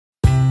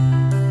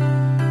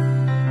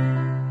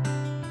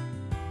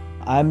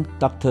I'm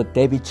Dr.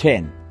 David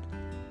Chang.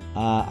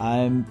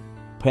 I'm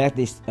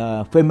practice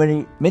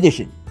family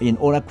medicine in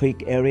Oak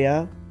Creek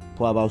area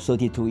for about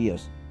 32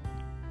 years.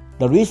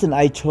 The reason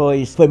I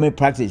chose family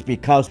practice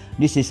because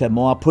this is a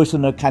more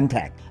personal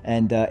contact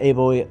and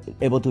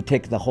able to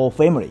take the whole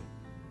family.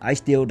 I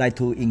still like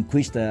to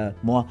increase the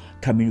more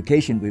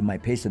communication with my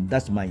patient.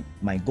 That's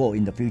my goal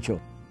in the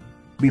future.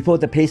 Before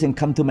the patient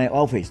come to my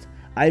office,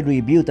 I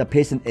review the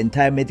patient's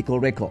entire medical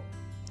record.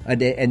 And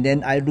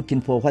then I'm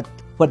looking for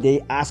what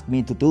they ask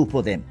me to do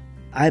for them.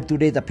 I have to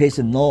let the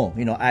patient know,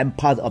 I'm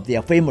part of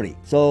their family.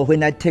 So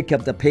when I take care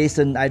of the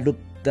patient, I look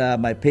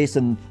my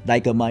patient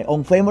like my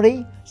own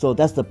family. So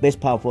that's the best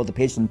part for the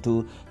patient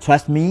to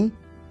trust me.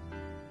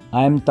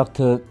 I'm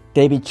Dr.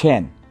 David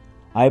Chang.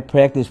 I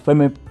practice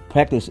family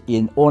practice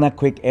in Oak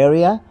Creek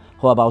area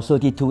for about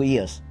 32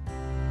 years.